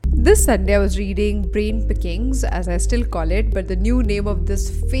This Sunday I was reading Brain Pickings, as I still call it, but the new name of this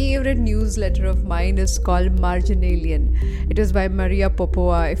favorite newsletter of mine is called Marginalian. It is by Maria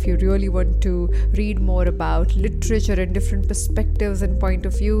Popova. If you really want to read more about literature and different perspectives and point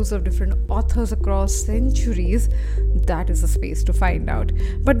of views of different authors across centuries, that is a space to find out.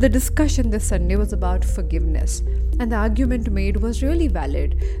 But the discussion this Sunday was about forgiveness, and the argument made was really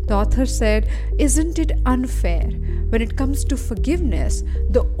valid. The author said, isn't it unfair? When it comes to forgiveness,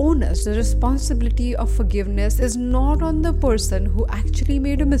 the onus, the responsibility of forgiveness is not on the person who actually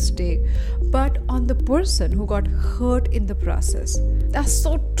made a mistake, but on the person who got hurt in the process. That's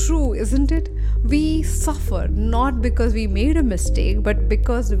so true, isn't it? We suffer not because we made a mistake, but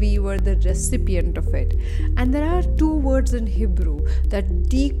because we were the recipient of it. And there are two words in Hebrew that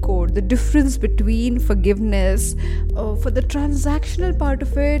decode the difference between forgiveness for the transactional part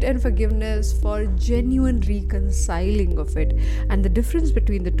of it and forgiveness for genuine reconciling of it. And the difference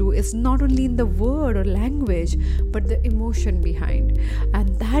between the two is not only in the word or language, but the emotion behind.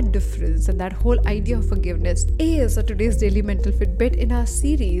 And that difference and that whole idea of forgiveness is today's daily mental Fitbit in our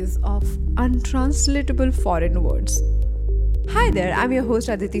series of untranslatable foreign words. Hi there, I'm your host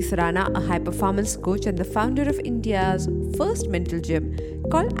Aditi Sarana, a high performance coach and the founder of India's first mental gym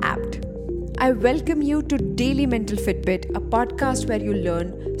called APT. I welcome you to Daily Mental Fitbit, a podcast where you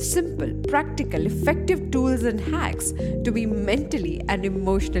learn simple, practical, effective tools and hacks to be mentally and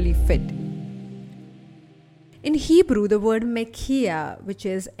emotionally fit. In Hebrew, the word Mechila, which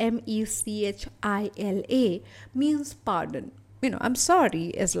is Mechila, means pardon. I'm sorry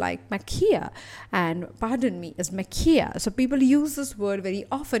is like Mechila, and pardon me is Mechila. So people use this word very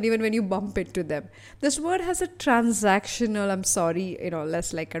often, even when you bump into them. This word has a transactional, I'm sorry,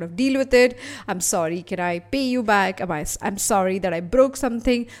 let's kind of deal with it. I'm sorry, can I pay you back? I'm sorry that I broke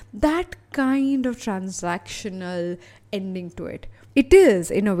something. That kind of transactional ending to it. It is,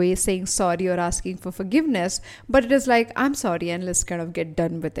 in a way, saying sorry or asking for forgiveness, but it is like, I'm sorry, and let's kind of get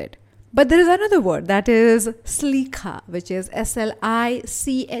done with it. But there is another word, that is Slicha, which is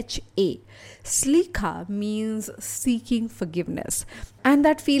Slicha. Slicha means seeking forgiveness. And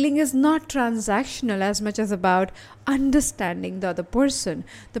that feeling is not transactional as much as about understanding the other person,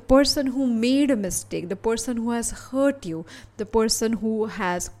 the person who made a mistake, the person who has hurt you, the person who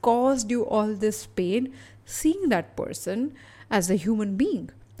has caused you all this pain, seeing that person as a human being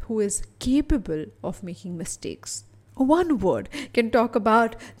who is capable of making mistakes. One word can talk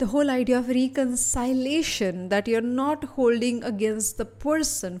about the whole idea of reconciliation, that you're not holding against the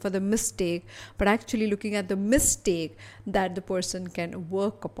person for the mistake, but actually looking at the mistake that the person can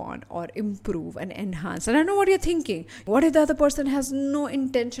work upon or improve and enhance. And I know what you're thinking. What if the other person has no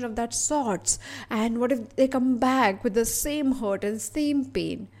intention of that sorts? And what if they come back with the same hurt and same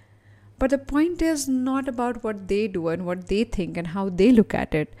pain? But the point is not about what they do and what they think and how they look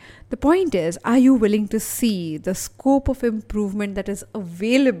at it. The point is, are you willing to see the scope of improvement that is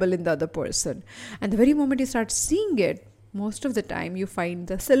available in the other person? And the very moment you start seeing it, most of the time you find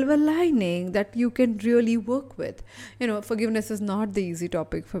the silver lining that you can really work with. Forgiveness is not the easy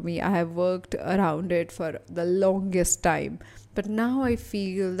topic for me. I have worked around it for the longest time. But now I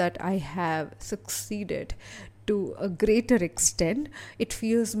feel that I have succeeded to a greater extent. It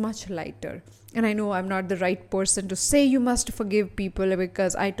feels much lighter. And I know I'm not the right person to say you must forgive people,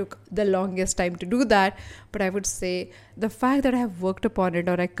 because I took the longest time to do that. But I would say the fact that I have worked upon it,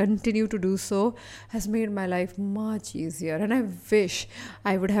 or I continue to do so, has made my life much easier. And I wish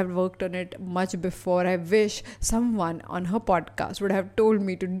I would have worked on it much before. I wish someone on her podcast would have told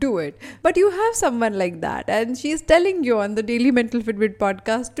me to do it. But you have someone like that, and she's telling you on the Daily Mental Fitbit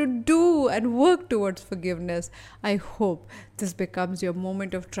podcast to do and work towards forgiveness. I hope this becomes your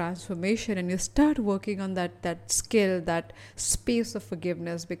moment of transformation and you start working on that skill, that space of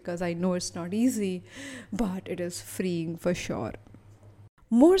forgiveness, because I know it's not easy, but it is freeing for sure.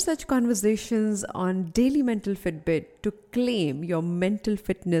 More such conversations on Daily Mental Fitbit to claim your mental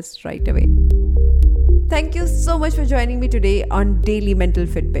fitness right away. Thank you so much for joining me today on Daily Mental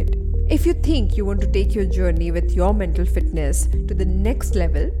Fitbit. If you think you want to take your journey with your mental fitness to the next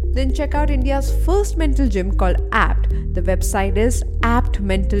level, then check out India's first mental gym called APT. The website is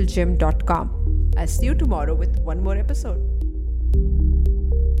aptmentalgym.com. I'll see you tomorrow with one more episode.